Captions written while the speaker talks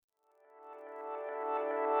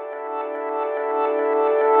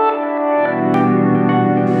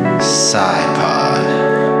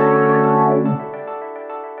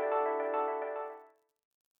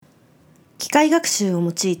械学習を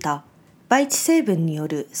用いた培地成分によ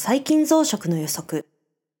る細菌増殖の予測。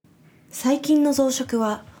細菌の増殖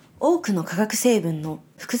は多くの化学成分の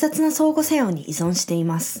複雑な相互作用に依存してい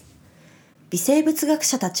ます。微生物学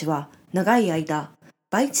者たちは長い間、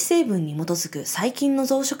培地成分に基づく細菌の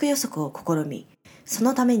増殖予測を試み、そ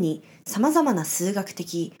のために様々な数学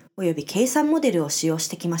的及び計算モデルを使用し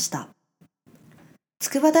てきました。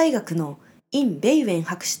筑波大学のイン・ベイウェン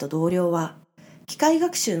博士と同僚は、機械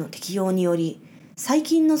学習の適用により、細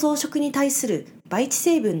菌の増殖に対する培地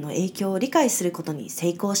成分の影響を理解することに成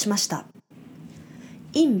功しました。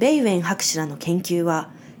イン・ベイウェン博士らの研究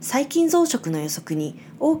は、細菌増殖の予測に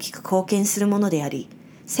大きく貢献するものであり、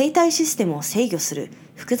生態システムを制御する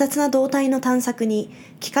複雑な動態の探索に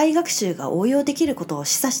機械学習が応用できることを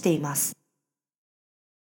示唆しています。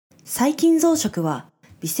細菌増殖は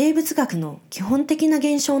微生物学の基本的な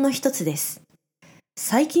現象の一つです。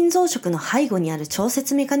細菌増殖の背後にある調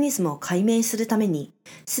節メカニズムを解明するために、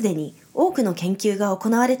すでに多くの研究が行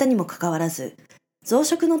われたにもかかわらず、増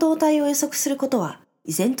殖の動態を予測することは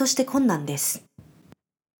依然として困難です。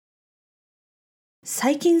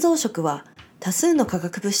細菌増殖は多数の化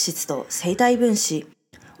学物質と生体分子、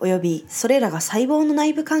およびそれらが細胞の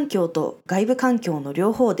内部環境と外部環境の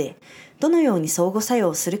両方でどのように相互作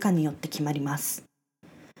用するかによって決まります。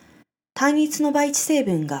単一の培地成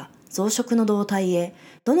分が増殖の動態へ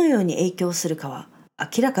どのように影響するかは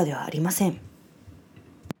明らかではありません。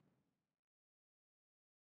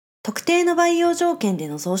特定の培養条件で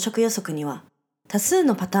の増殖予測には多数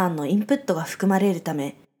のパターンのインプットが含まれるた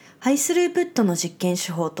め、ハイスループットの実験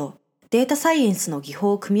手法とデータサイエンスの技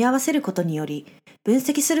法を組み合わせることにより分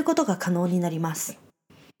析することが可能になります。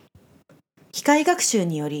機械学習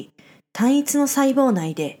により単一の細胞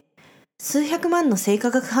内で数百万の生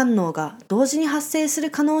化学反応が同時に発生す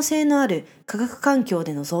る可能性のある化学環境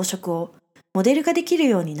での増殖をモデル化できる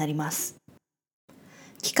ようになります。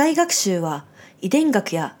機械学習は遺伝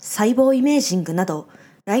学や細胞イメージングなど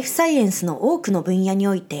ライフサイエンスの多くの分野に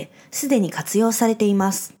おいてすでに活用されてい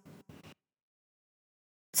ます。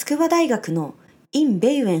筑波大学のイン・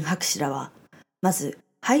ベイウェン博士らは、まず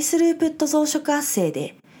ハイスループット増殖圧生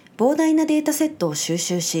で膨大なデータセットを収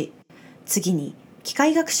集し、次に機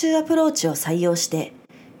械学習アプローチを採用して、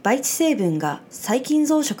培地成分が細菌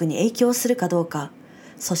増殖に影響するかどうか、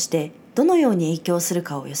そしてどのように影響する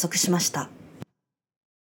かを予測しました。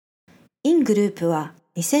イングループは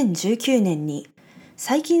2019年に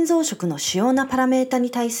細菌増殖の主要なパラメータに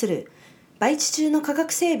対する培地中の化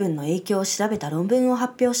学成分の影響を調べた論文を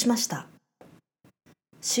発表しました。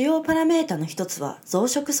主要パラメータの一つは増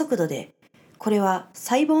殖速度で、これは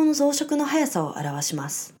細胞の増殖の速さを表しま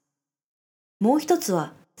す。もう一つ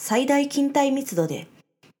は最大菌体密度で、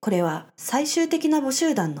これは最終的な母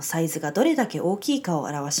集団のサイズがどれだけ大きいかを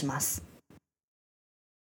表します。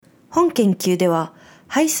本研究では、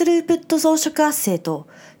ハイスループット増殖圧生と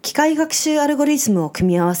機械学習アルゴリズムを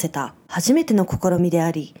組み合わせた初めての試みであ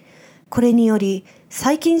り、これにより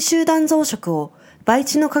細菌集団増殖を培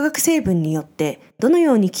地の化学成分によってどの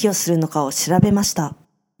ように寄与するのかを調べました。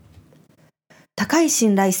高い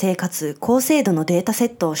信頼性かつ高精度のデータセ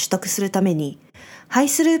ットを取得するために、ハイ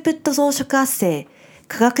スループット増殖圧生、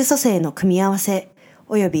化学組成の組み合わせ、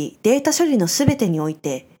およびデータ処理のすべてにおい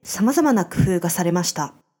て様々な工夫がされまし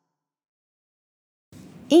た。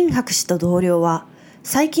イン博士と同僚は、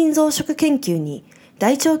細菌増殖研究に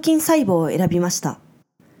大腸菌細胞を選びました。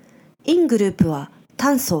イングループは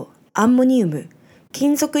炭素、アンモニウム、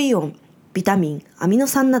金属イオン、ビタミン、アミノ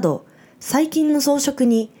酸など細菌の増殖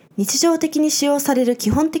に日常的に使用される基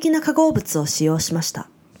本的な化合物を使用しました。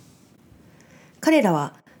彼ら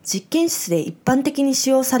は実験室で一般的に使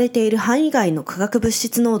用されている範囲外の化学物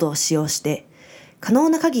質濃度を使用して可能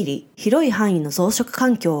な限り広い範囲の増殖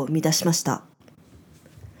環境を生み出しました。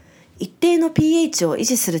一定の pH を維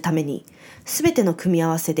持するためにすべての組み合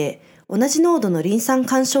わせで同じ濃度のリン酸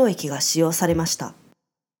干渉液が使用されました。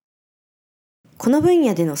この分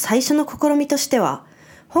野での最初の試みとしては、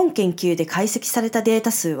本研究で解析されたデー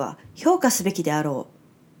タ数は評価すべきであろ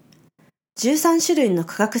う。13種類の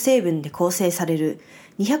化学成分で構成される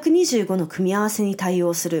225の組み合わせに対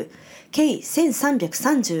応する計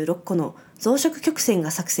1336個の増殖曲線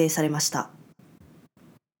が作成されました。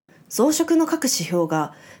増殖の各指標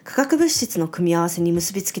が化学物質の組み合わせに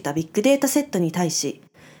結びつけたビッグデータセットに対し、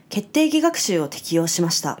決定偽学習を適用し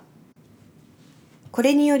ました。こ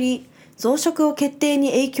れにより、増殖を決定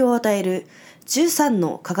に影響を与える13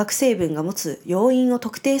の化学成分が持つ要因を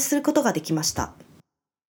特定することができました。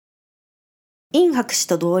イン博士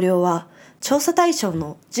と同僚は、調査対象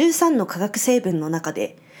の13の化学成分の中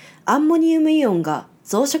で、アンモニウムイオンが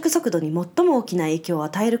増殖速度に最も大きな影響を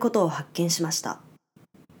与えることを発見しました。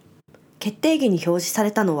決定義に表示さ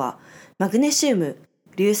れたのはマグネシウム、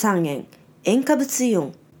硫酸塩、塩化物イオ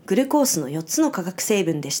ン、グルコースの4つの化学成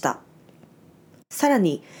分でした。さら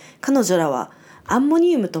に彼女らはアンモ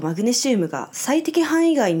ニウムとマグネシウムが最適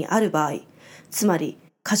範囲外にある場合、つまり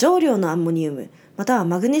過剰量のアンモニウムまたは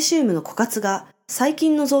マグネシウムの枯渇が細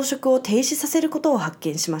菌の増殖を停止させることを発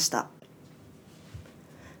見しました。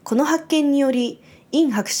この発見によりイ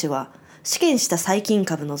ン博士は試験した細菌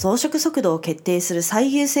株の増殖速度を決定する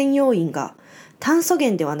最優先要因が炭素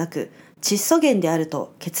源ではなく窒素源である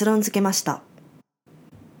と結論付けました。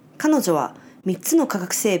彼女は3つの化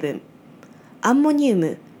学成分アンモニウ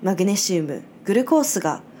ム、マグネシウム、グルコース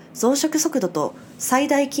が増殖速度と最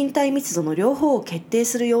大筋体密度の両方を決定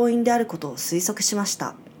する要因であることを推測しまし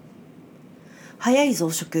た。速い増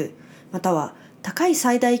殖または高い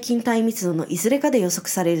最大筋体密度のいずれかで予測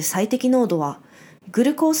される最適濃度はグ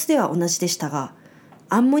ルコースでは同じでしたが、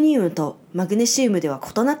アンモニウムとマグネシウムでは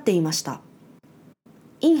異なっていました。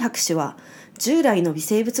イン博士は従来の微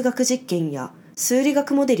生物学実験や数理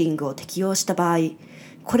学モデリングを適用した場合、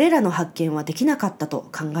これらの発見はできなかったと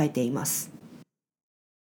考えています。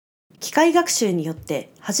機械学習によっ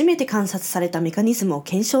て初めて観察されたメカニズムを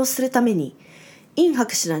検証するために、イン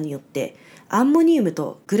博士らによってアンモニウム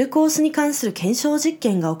とグルコースに関する検証実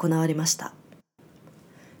験が行われました。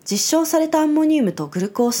実証されたアンモニウムとグル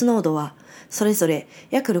コース濃度はそれぞれ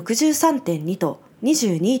約 63.2 と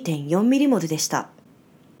 22.4 ミリモルでした。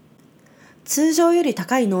通常より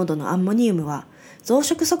高い濃度のアンモニウムは増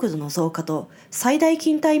殖速度の増加と最大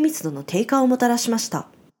筋体密度の低下をもたらしました。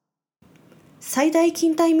最大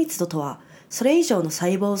筋体密度とはそれ以上の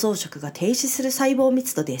細胞増殖が停止する細胞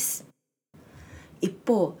密度です。一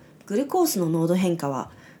方、グルコースの濃度変化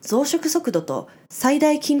は増殖速度と最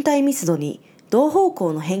大筋体密度に同方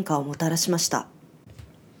向の変化をもたらしました。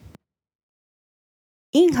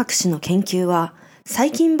イン博士の研究は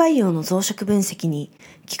細菌培養の増殖分析に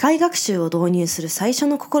機械学習を導入する最初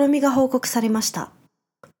の試みが報告されました。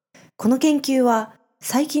この研究は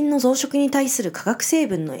細菌の増殖に対する化学成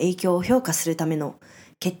分の影響を評価するための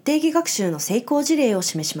決定義学習の成功事例を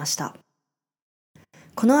示しました。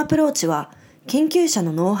このアプローチは研究者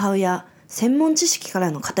のノウハウや専門知識か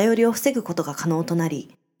らの偏りを防ぐことが可能とな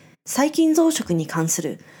り、細菌増殖に関す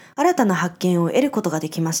る新たな発見を得ることがで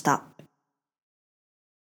きました。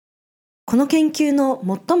この研究の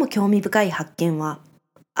最も興味深い発見は、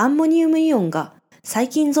アンモニウムイオンが細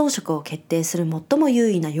菌増殖を決定する最も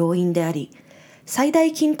優位な要因であり、最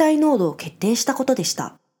大筋体濃度を決定したことでし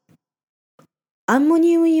た。アンモ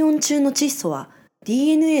ニウムイオン中の窒素は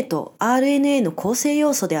DNA と RNA の構成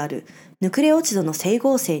要素であるヌクレオチドの整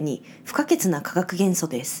合性に不可欠な化学元素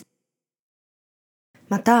です。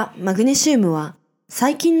また、マグネシウムは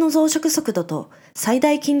細菌の増殖速度と最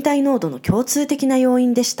大筋体濃度の共通的な要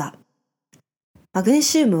因でした。マグネ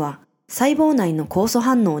シウムは細胞内の酵素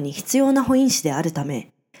反応に必要な保因子であるた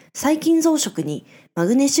め、細菌増殖にマ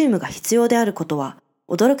グネシウムが必要であることは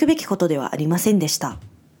驚くべきことではありませんでした。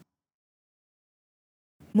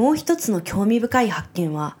もう一つの興味深い発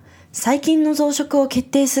見は、細菌の増殖を決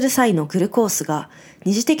定する際のグルコースが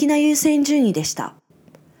二次的な優先順位でした。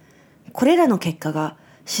これらの結果が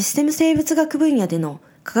システム生物学分野での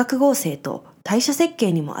化学合成と代謝設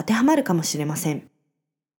計にも当てはまるかもしれません。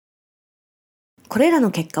これら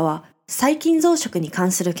の結果は細菌増殖に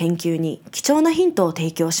関する研究に貴重なヒントを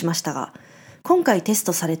提供しましたが、今回テス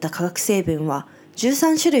トされた化学成分は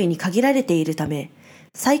13種類に限られているため、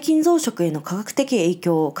細菌増殖への科学的影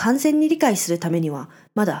響を完全に理解するためには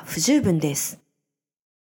まだ不十分です。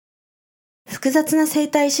複雑な生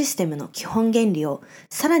態システムの基本原理を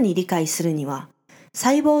さらに理解するには、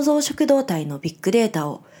細胞増殖動態のビッグデータ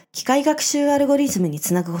を機械学習アルゴリズムに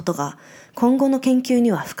つなぐことが今後の研究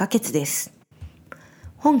には不可欠です。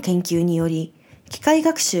本研究により、機械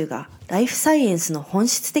学習がライフサイエンスの本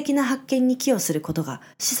質的な発見に寄与することが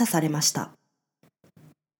示唆されました。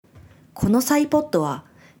このサイポッドは、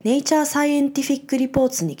Nature Scientific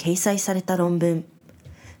Reports に掲載された論文、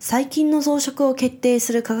細菌の増殖を決定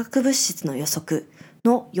する化学物質の予測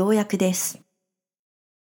の要約です。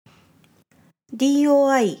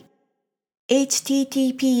DOI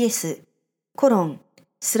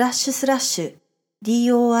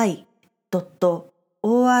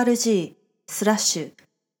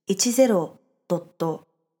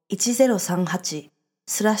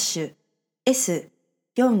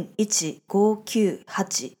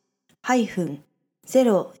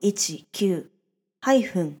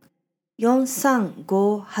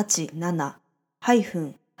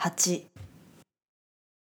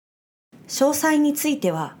詳細につい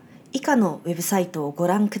ては以下のウェブサイトをご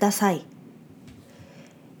覧ください。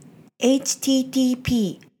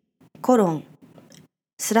http://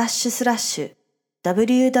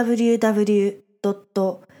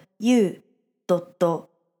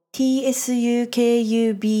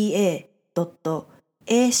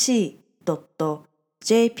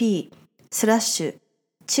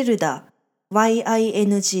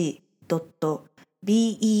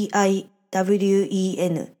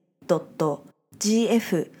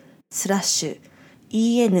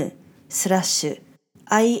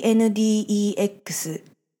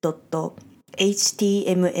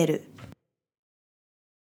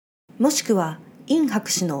 もしくは、イン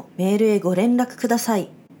博士のメールへご連絡ください。